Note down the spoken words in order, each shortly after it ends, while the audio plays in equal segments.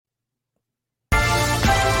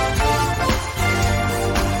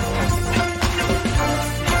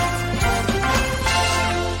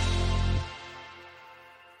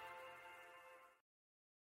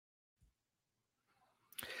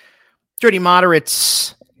Dirty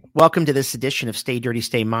Moderates, welcome to this edition of Stay Dirty,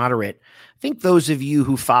 Stay Moderate. I think those of you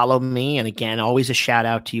who follow me, and again, always a shout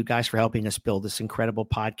out to you guys for helping us build this incredible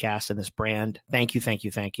podcast and this brand. Thank you, thank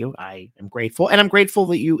you, thank you. I am grateful, and I'm grateful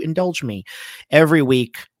that you indulge me every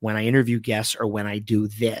week when I interview guests or when I do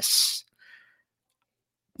this.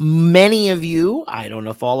 Many of you, I don't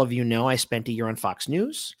know if all of you know, I spent a year on Fox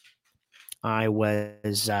News. I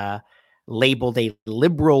was labeled a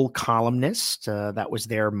liberal columnist. That was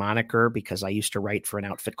their moniker because I used to write for an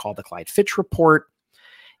outfit called the Clyde Fitch Report.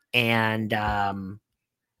 And you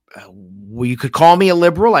could call me a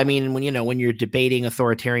liberal. I mean, when you're debating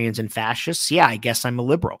authoritarians and fascists, yeah, I guess I'm a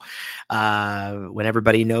liberal. When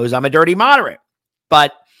everybody knows I'm a dirty moderate.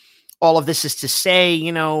 But all of this is to say,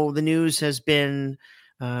 the news has been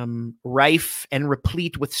rife and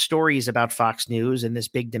replete with stories about Fox News and this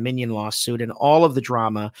big Dominion lawsuit and all of the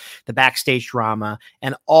drama, the backstage drama,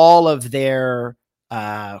 and all of their,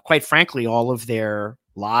 quite frankly, all of their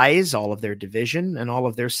lies, all of their division, and all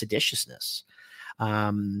of their seditiousness.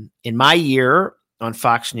 In my year on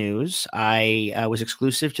Fox News, I was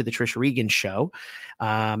exclusive to the Trish Regan show,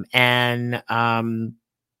 and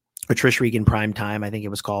Trish Regan Primetime, I think it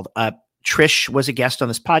was called. Trish was a guest on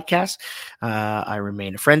this podcast. I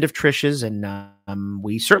remain a friend of Trish's, and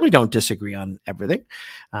we certainly don't disagree on everything.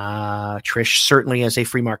 Trish certainly is a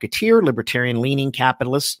free marketeer, libertarian-leaning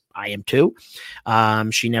capitalist. I am too.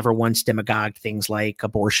 She never once demagogued things like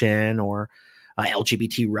abortion or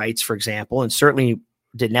LGBT rights, for example, and certainly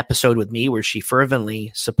did an episode with me where she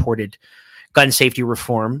fervently supported gun safety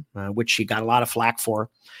reform, which she got a lot of flack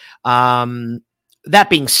for.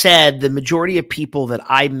 That being said, the majority of people that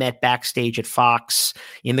I met backstage at Fox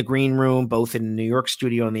in the green room, both in the New York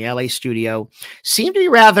studio and the LA studio, seem to be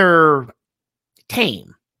rather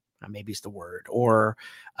tame, maybe is the word, or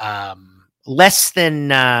less than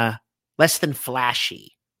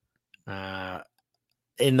flashy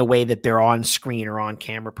in the way that their on-screen or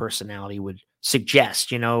on-camera personality would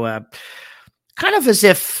suggest. Kind of as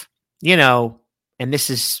if, and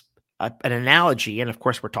this is an analogy, and of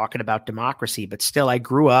course we're talking about democracy, but still I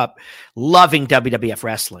grew up loving WWF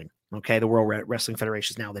wrestling. Okay, the World Wrestling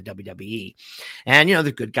Federation is now the WWE, and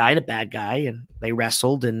the good guy and a bad guy, and they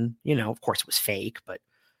wrestled, and of course it was fake, but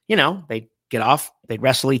they'd get off, they'd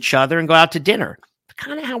wrestle each other and go out to dinner.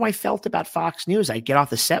 Kind of how I felt about Fox News. I'd get off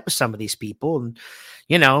the set with some of these people, and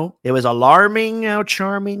it was alarming how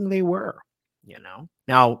charming they were.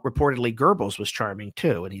 Now reportedly Goebbels was charming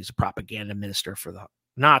too, and he's a propaganda minister for the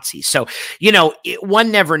Nazis. So,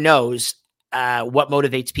 one never knows what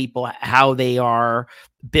motivates people, how they are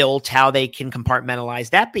built, how they can compartmentalize.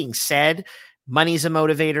 That being said, money's a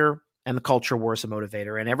motivator and the culture war is a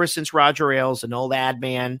motivator. And ever since Roger Ailes, an old ad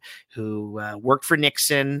man who worked for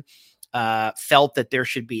Nixon, felt that there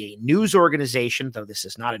should be a news organization, though this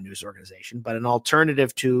is not a news organization, but an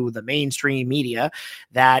alternative to the mainstream media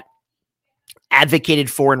that advocated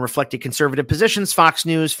for and reflected conservative positions, Fox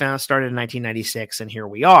News started in 1996, and here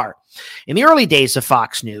we are. In the early days of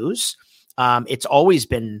Fox News, it's always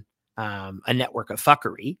been a network of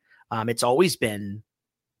fuckery. It's always been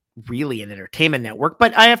really an entertainment network.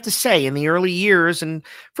 But I have to say, in the early years, and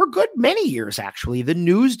for good many years, actually, the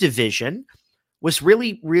news division was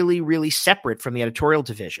really, really, really separate from the editorial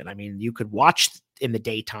division. I mean, you could watch in the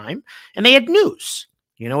daytime, and they had news.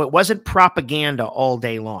 It wasn't propaganda all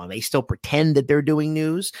day long. They still pretend that they're doing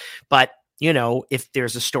news. But, if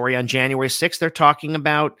there's a story on January 6th, they're talking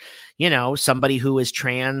about, somebody who is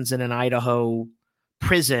trans in an Idaho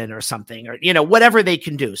prison or something, or, whatever they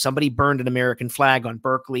can do. Somebody burned an American flag on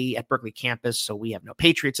at Berkeley campus, so we have no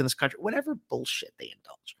patriots in this country, whatever bullshit they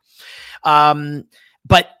indulge.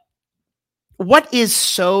 But what is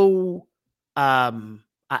so...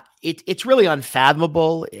 it's really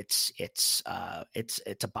unfathomable. It's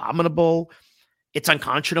abominable. It's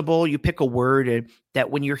unconscionable. You pick a word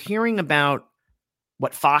that when you're hearing about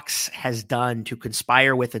what Fox has done to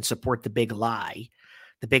conspire with and support the big lie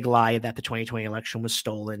that the 2020 election was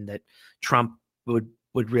stolen, that Trump would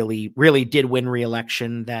really, really did win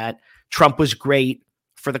re-election, that Trump was great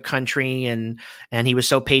for the country and he was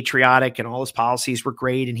so patriotic and all his policies were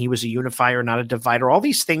great and he was a unifier, not a divider, all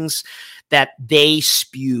these things that they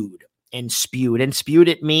spewed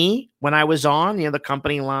at me when I was on, the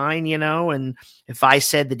company line, and if I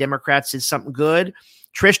said the Democrats did something good,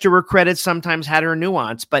 Trish, to her credit, sometimes had her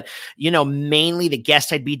nuance, but, mainly the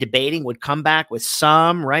guest I'd be debating would come back with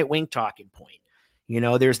some right-wing talking point.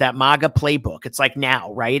 There's that MAGA playbook. It's like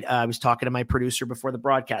now, right? I was talking to my producer before the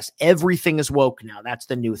broadcast. Everything is woke now. That's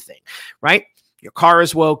the new thing, right? Your car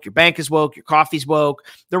is woke. Your bank is woke. Your coffee's woke.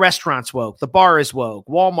 The restaurant's woke. The bar is woke.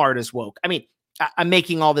 Walmart is woke. I mean, I'm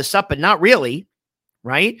making all this up, but not really,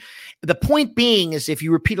 right? The point being is if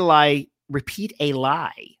you repeat a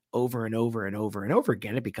lie over and over and over and over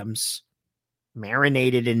again, it becomes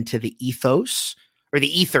marinated into the ethos or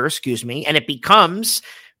the ether, excuse me, and it becomes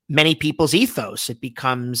many people's ethos. It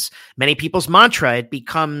becomes many people's mantra. It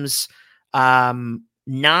becomes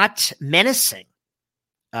not menacing.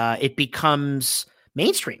 It becomes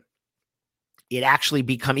mainstream. It actually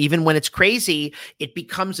even when it's crazy, it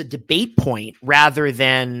becomes a debate point rather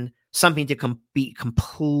than something to be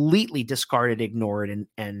completely discarded, ignored,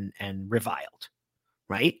 and reviled,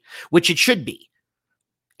 right? Which it should be.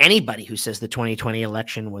 Anybody who says the 2020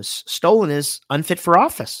 election was stolen is unfit for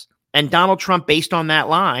office. And Donald Trump, based on that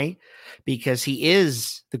lie, because he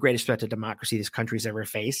is the greatest threat to democracy this country's ever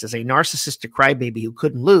faced, is a narcissistic crybaby who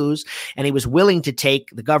couldn't lose, and he was willing to take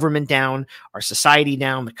the government down, our society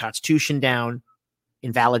down, the Constitution down,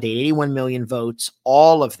 invalidate 81 million votes,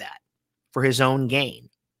 all of that for his own gain.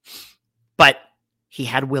 But he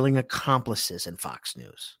had willing accomplices in Fox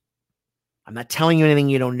News. I'm not telling you anything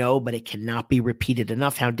you don't know, but it cannot be repeated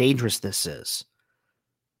enough how dangerous this is.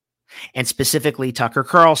 And specifically Tucker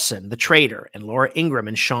Carlson, the traitor, and Laura Ingraham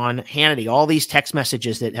and Sean Hannity, all these text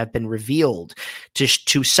messages that have been revealed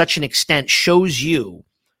to such an extent shows you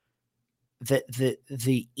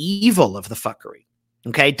the evil of the fuckery.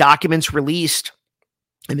 Okay, documents released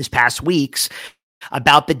in this past weeks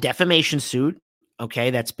about the defamation suit, okay,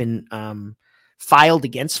 that's been filed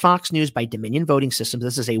against Fox News by Dominion Voting Systems.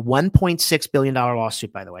 This is a $1.6 billion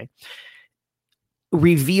lawsuit, by the way,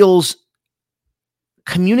 reveals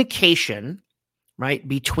communication, right,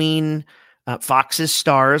 between Fox's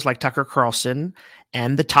stars like Tucker Carlson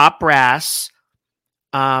and the top brass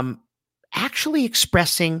actually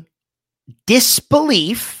expressing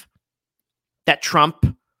disbelief that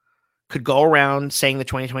Trump could go around saying the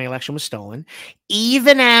 2020 election was stolen,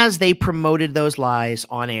 even as they promoted those lies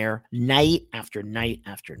on air night after night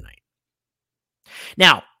after night.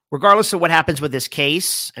 Now, regardless of what happens with this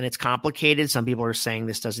case, and it's complicated, some people are saying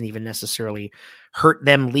this doesn't even necessarily hurt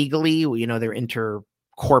them legally, you know, their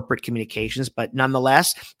inter-corporate communications, but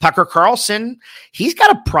nonetheless, Tucker Carlson, he's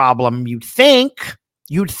got a problem, you'd think,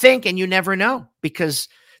 and you never know, because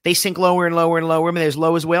they sink lower and lower and lower, and there's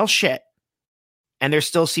low as whale shit. And there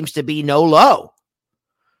still seems to be no low.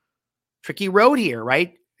 Tricky road here,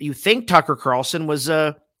 right? You think Tucker Carlson was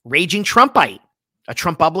a raging Trumpite, a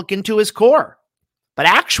Trumpublican to his core. But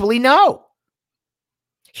actually, no.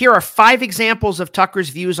 Here are 5 examples of Tucker's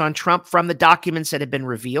views on Trump from the documents that have been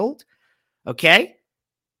revealed. Okay?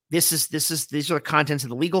 These are the contents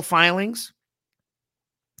of the legal filings.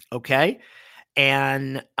 Okay?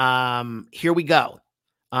 And here we go.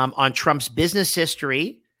 On Trump's business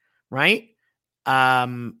history, right?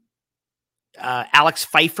 Alex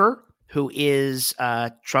Pfeiffer, who is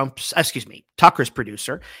Tucker's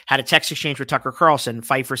producer, had a text exchange with Tucker Carlson.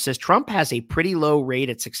 Pfeiffer says Trump has a pretty low rate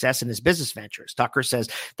at success in his business ventures. Tucker says,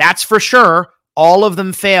 that's for sure. All of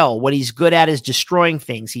them fail. What he's good at is destroying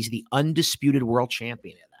things. He's the undisputed world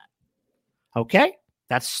champion of that. Okay?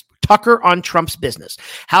 That's Tucker on Trump's business.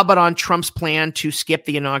 How about on Trump's plan to skip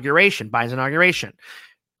the inauguration, Biden's inauguration?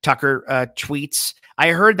 Tucker tweets, I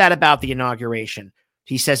heard that about the inauguration.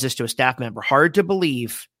 He says this to a staff member. Hard to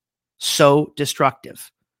believe. So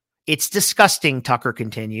destructive. It's disgusting, Tucker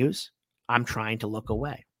continues. I'm trying to look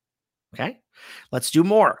away. Okay? Let's do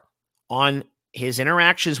more. On his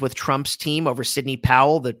interactions with Trump's team over Sidney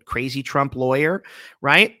Powell, the crazy Trump lawyer,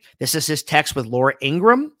 right? This is his text with Laura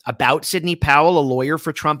Ingraham about Sidney Powell, a lawyer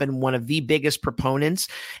for Trump and one of the biggest proponents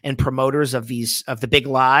and promoters of the big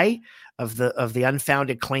lie, of the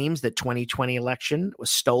unfounded claims that 2020 election was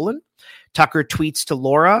stolen. Tucker texts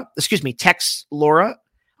Laura,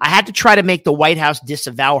 I had to try to make the White House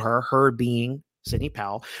disavow her being Sidney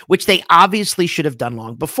Powell, which they obviously should have done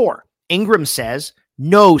long before. Ingraham says,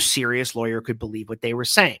 no serious lawyer could believe what they were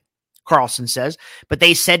saying. Carlson says, but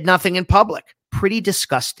they said nothing in public. Pretty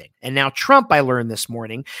disgusting. And now Trump, I learned this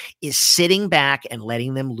morning, is sitting back and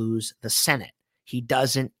letting them lose the Senate. He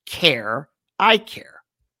doesn't care. I care.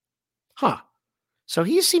 Huh. So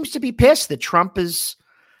he seems to be pissed that Trump is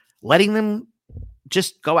letting them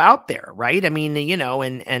just go out there, right? I mean, he's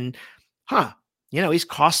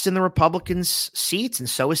costing the Republicans seats, and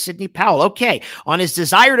so is Sidney Powell. Okay, on his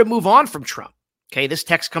desire to move on from Trump. Okay, this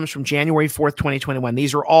text comes from January 4th, 2021.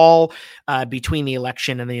 These are all between the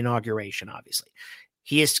election and the inauguration, obviously.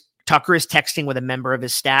 Tucker is texting with a member of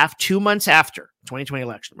his staff 2 months after 2020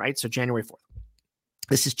 election, right? So January 4th.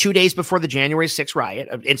 This is 2 days before the January 6th riot,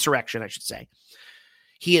 insurrection, I should say.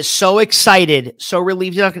 He is so excited, so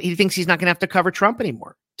relieved. He thinks he's not going to have to cover Trump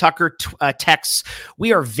anymore. Tucker texts,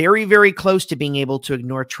 we are very, very close to being able to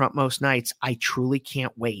ignore Trump most nights. I truly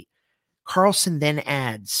can't wait. Carlson then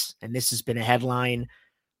adds, and this has been a headline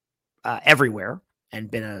everywhere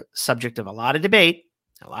and been a subject of a lot of debate,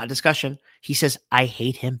 a lot of discussion. He says, I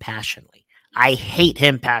hate him passionately. I hate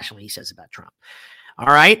him passionately, he says about Trump. All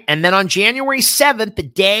right. And then on January 7th, the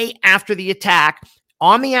day after the attack,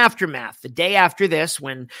 on the aftermath, the day after this,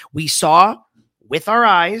 when we saw with our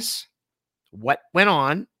eyes what went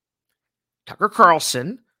on, Tucker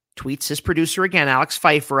Carlson tweets his producer again, Alex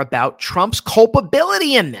Pfeiffer, about Trump's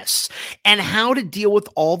culpability in this and how to deal with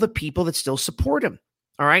all the people that still support him.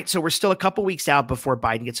 All right. So we're still a couple weeks out before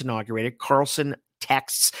Biden gets inaugurated. Carlson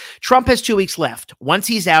texts, Trump has 2 weeks left. Once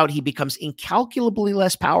he's out, he becomes incalculably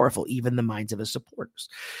less powerful, even in the minds of his supporters.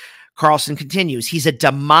 Carlson continues, he's a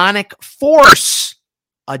demonic force,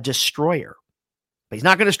 a destroyer. But he's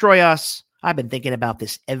not going to destroy us. I've been thinking about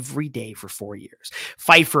this every day for 4 years.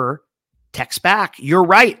 Pfeiffer texts back, you're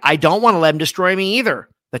right. I don't want to let him destroy me either.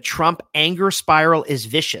 The Trump anger spiral is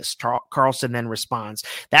vicious. Carlson then responds,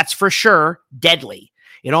 that's for sure deadly.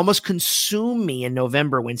 It almost consumed me in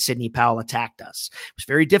November when Sidney Powell attacked us. It was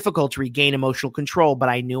very difficult to regain emotional control, but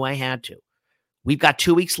I knew I had to. We've got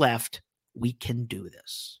 2 weeks left. We can do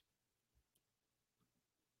this.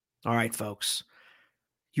 All right, folks.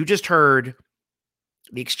 You just heard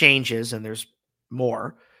the exchanges, and there's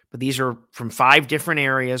more, but these are from 5 different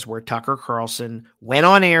areas where Tucker Carlson went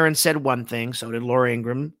on air and said one thing. So did Laura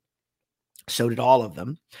Ingraham. So did all of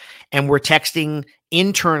them. And we're texting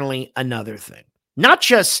internally another thing. Not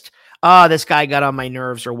just, this guy got on my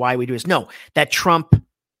nerves or why we do this. No, that Trump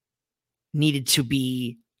needed to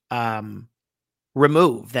be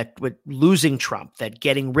removed, that with losing Trump, that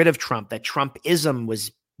getting rid of Trump, that Trumpism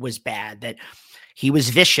was bad, that he was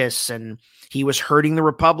vicious and he was hurting the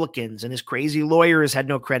Republicans and his crazy lawyers had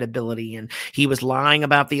no credibility and he was lying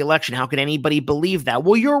about the election. How could anybody believe that?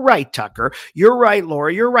 Well, you're right, Tucker. You're right,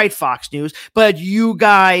 Laura. You're right, Fox News. But you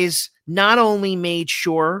guys not only made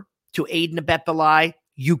sure to aid and abet the lie,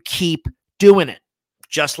 you keep doing it.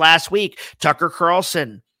 Just last week, Tucker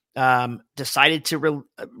Carlson decided to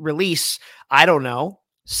release, I don't know,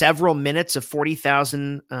 several minutes of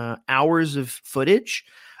 40,000 hours of footage,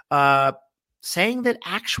 saying that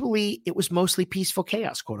actually it was mostly peaceful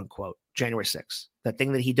chaos, quote unquote, January 6th, the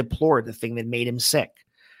thing that he deplored, the thing that made him sick.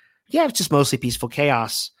 Yeah, it's just mostly peaceful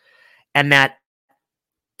chaos. And that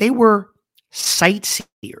they were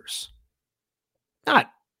sightseers,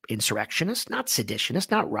 not insurrectionists, not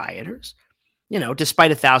seditionists, not rioters. You know,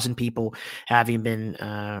 despite 1,000 people having been,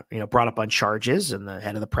 brought up on charges, and the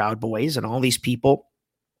head of the Proud Boys, and all these people,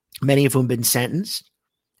 many of whom have been sentenced,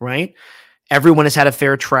 right? Everyone has had a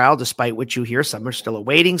fair trial, despite what you hear. Some are still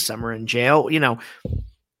awaiting. Some are in jail. You know,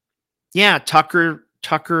 yeah, Tucker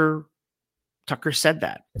said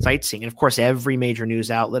that, sightseeing. And of course, every major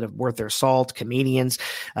news outlet of worth their salt, comedians,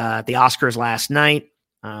 the Oscars last night,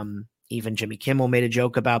 even Jimmy Kimmel made a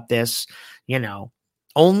joke about this. You know,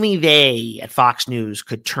 only they at Fox News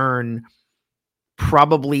could turn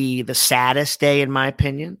probably the saddest day, in my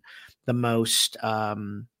opinion, the most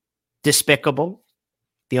despicable,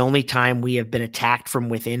 the only time we have been attacked from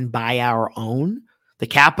within by our own. The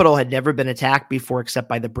Capitol had never been attacked before except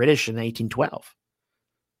by the British in 1812.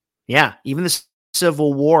 Yeah, even the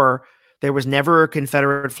Civil War, there was never a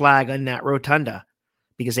Confederate flag on that rotunda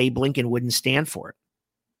because Abe Lincoln wouldn't stand for it.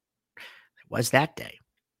 It was that day.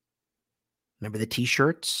 Remember the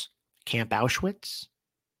T-shirts? Camp Auschwitz?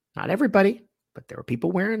 Not everybody, but there were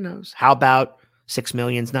people wearing those. How about 6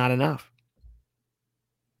 million's not enough?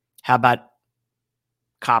 How about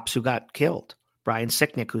cops who got killed? Brian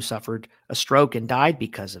Sicknick, who suffered a stroke and died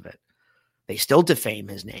because of it. They still defame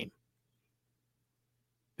his name.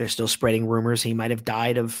 They're still spreading rumors he might have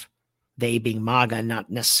died of, they being MAGA,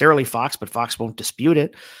 not necessarily Fox, but Fox won't dispute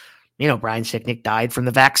it. You know, Brian Sicknick died from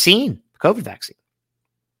the vaccine, the COVID vaccine.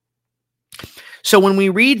 So when we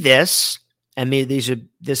read this, and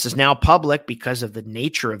this is now public because of the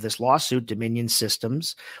nature of this lawsuit, Dominion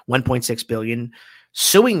Systems, $1.6 billion,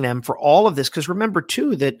 suing them for all of this. Because remember,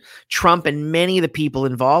 too, that Trump and many of the people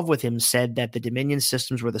involved with him said that the Dominion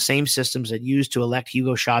systems were the same systems that used to elect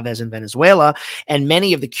Hugo Chavez in Venezuela. And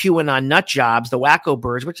many of the QAnon nut jobs, the wacko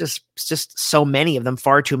birds, which is just so many of them,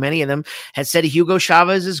 far too many of them, had said Hugo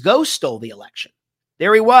Chavez's ghost stole the election.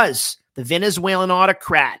 There he was, the Venezuelan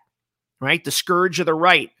autocrat, right? The scourge of the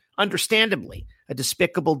right, understandably, a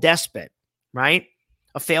despicable despot, right?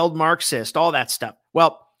 A failed Marxist, all that stuff.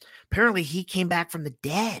 Well, apparently he came back from the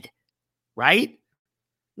dead, right?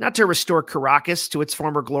 Not to restore Caracas to its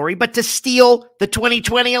former glory, but to steal the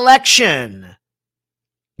 2020 election.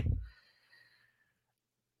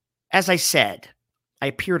 As I said, I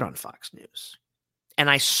appeared on Fox News and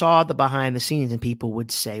I saw the behind the scenes, and people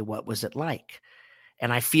would say, what was it like?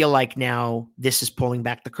 And I feel like now this is pulling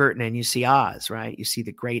back the curtain and you see Oz, right? You see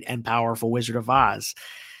the great and powerful Wizard of Oz,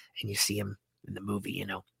 and you see him in the movie,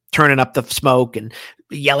 turning up the smoke and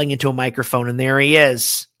yelling into a microphone. And there he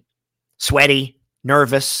is, sweaty,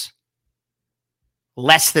 nervous,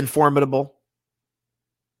 less than formidable.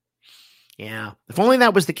 Yeah. If only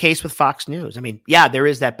that was the case with Fox News. I mean, yeah, there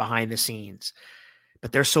is that behind the scenes,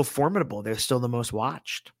 but they're so formidable. They're still the most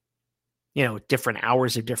watched, different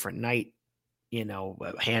hours of different night.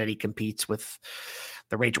 Hannity competes with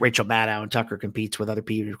the Rachel Maddow, and Tucker competes with other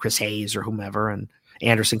people, Chris Hayes or whomever, and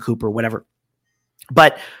Anderson Cooper, whatever.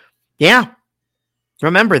 But yeah,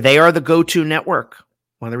 remember, they are the go-to network.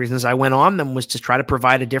 One of the reasons I went on them was to try to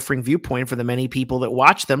provide a differing viewpoint for the many people that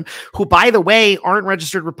watch them, who, by the way, aren't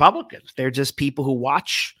registered Republicans. They're just people who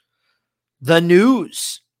watch the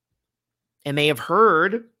news. And they have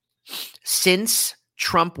heard, since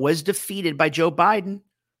Trump was defeated by Joe Biden,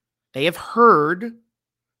 they have heard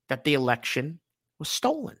that the election was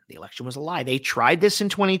stolen. The election was a lie. They tried this in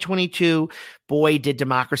 2022. Boy, did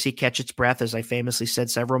democracy catch its breath, as I famously said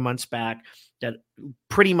several months back, that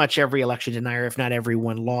pretty much every election denier, if not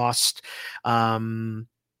everyone, lost,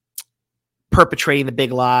 perpetrating the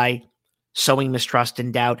big lie, sowing mistrust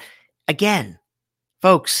and doubt. Again,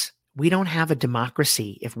 folks, we don't have a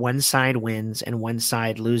democracy if one side wins and one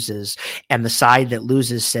side loses, and the side that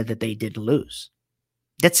loses said that they didn't lose.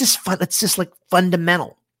 That's just fun. That's just like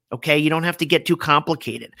fundamental. Okay. You don't have to get too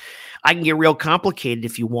complicated. I can get real complicated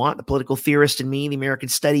if you want. The political theorist in me, the American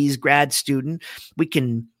studies grad student, we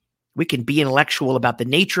can be intellectual about the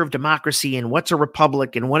nature of democracy and what's a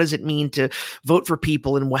republic and what does it mean to vote for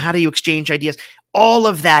people and how do you exchange ideas? All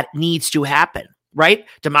of that needs to happen, right?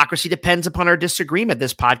 Democracy depends upon our disagreement.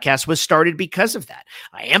 This podcast was started because of that.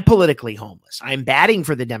 I am politically homeless. I'm batting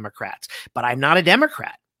for the Democrats, but I'm not a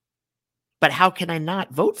Democrat. But how can I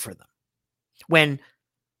not vote for them when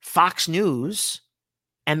Fox News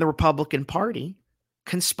and the Republican Party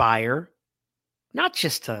conspire not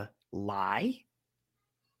just to lie,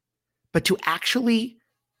 but to actually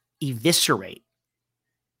eviscerate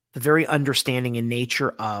the very understanding and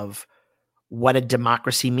nature of what a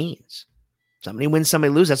democracy means? Somebody wins,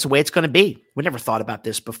 somebody loses. That's the way it's going to be. We never thought about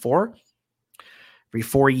this before. Every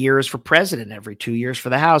 4 years for president, every 2 years for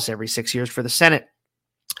the House, every 6 years for the Senate.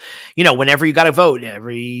 Whenever you got to vote,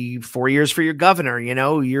 every 4 years for your governor,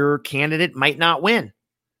 your candidate might not win.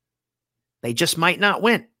 They just might not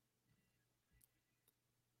win.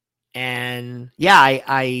 And yeah,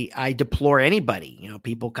 I deplore anybody.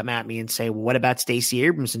 People come at me and say, well, what about Stacey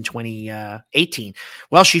Abrams in 2018?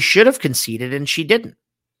 Well, she should have conceded and she didn't.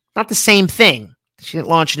 Not the same thing. She didn't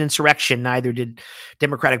launch an insurrection. Neither did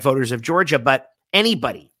Democratic voters of Georgia, but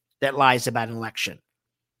anybody that lies about an election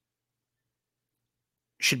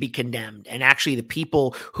should be condemned. And actually the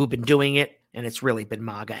people who've been doing it, and it's really been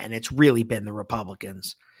MAGA and it's really been the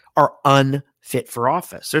Republicans, are unfit for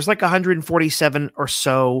office. There's like 147 or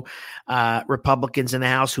so Republicans in the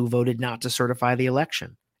House who voted not to certify the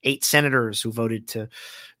election. 8 senators who voted to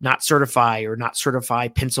not certify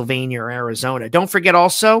Pennsylvania or Arizona. Don't forget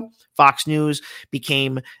also, Fox News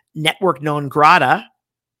became network non grata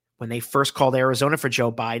when they first called Arizona for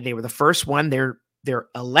Joe Biden. They were the first one. Their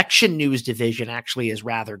election news division actually is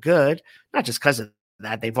rather good, not just because of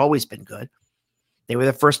that. They've always been good. They were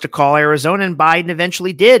the first to call Arizona, and Biden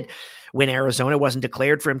eventually did win Arizona. It wasn't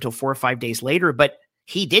declared for him until 4 or 5 days later, but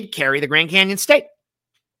he did carry the Grand Canyon State.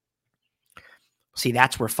 See,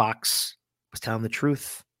 that's where Fox was telling the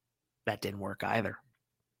truth. That didn't work either.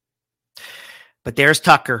 But there's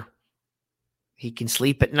Tucker. He can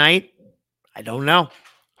sleep at night. I don't know.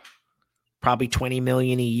 Probably $20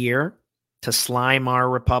 million a year to slime our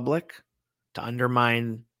republic, to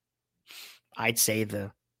undermine, I'd say,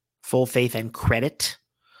 the full faith and credit,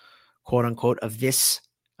 quote unquote, of this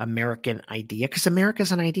American idea. Because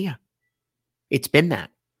America's an idea. It's been that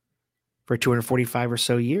for 245 or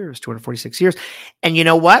so years, 246 years. And you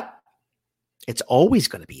know what? It's always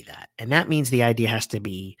going to be that. And that means the idea has to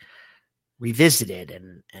be revisited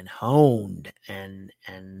and honed and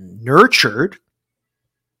nurtured,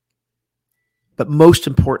 but most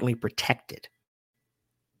importantly, protected.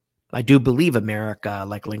 I do believe America,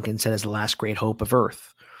 like Lincoln said, is the last great hope of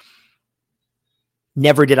Earth.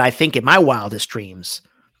 Never did I think in my wildest dreams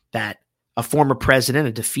that a former president,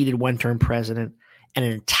 a defeated one-term president, and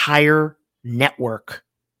an entire network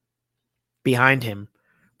behind him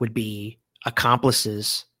would be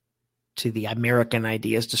accomplices to the American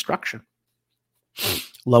idea's destruction.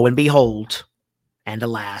 Lo and behold, and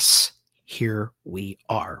alas, here we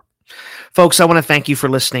are. Folks, I want to thank you for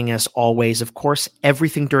listening as always. Of course,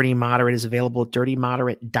 everything Dirty Moderate is available at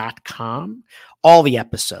dirtymoderate.com. all the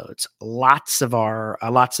episodes, lots of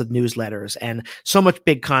newsletters, and so much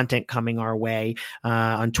big content coming our way.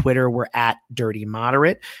 On Twitter, we're at Dirty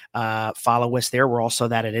Moderate. Follow us there. We're also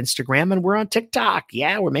that at Instagram, and we're on TikTok.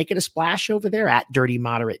 Yeah, we're making a splash over there at Dirty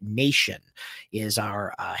Moderate Nation is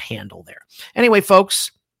our handle there. Anyway,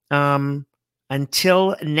 folks,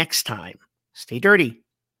 until next time, stay dirty,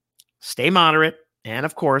 stay moderate, and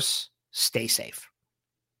of course, stay safe.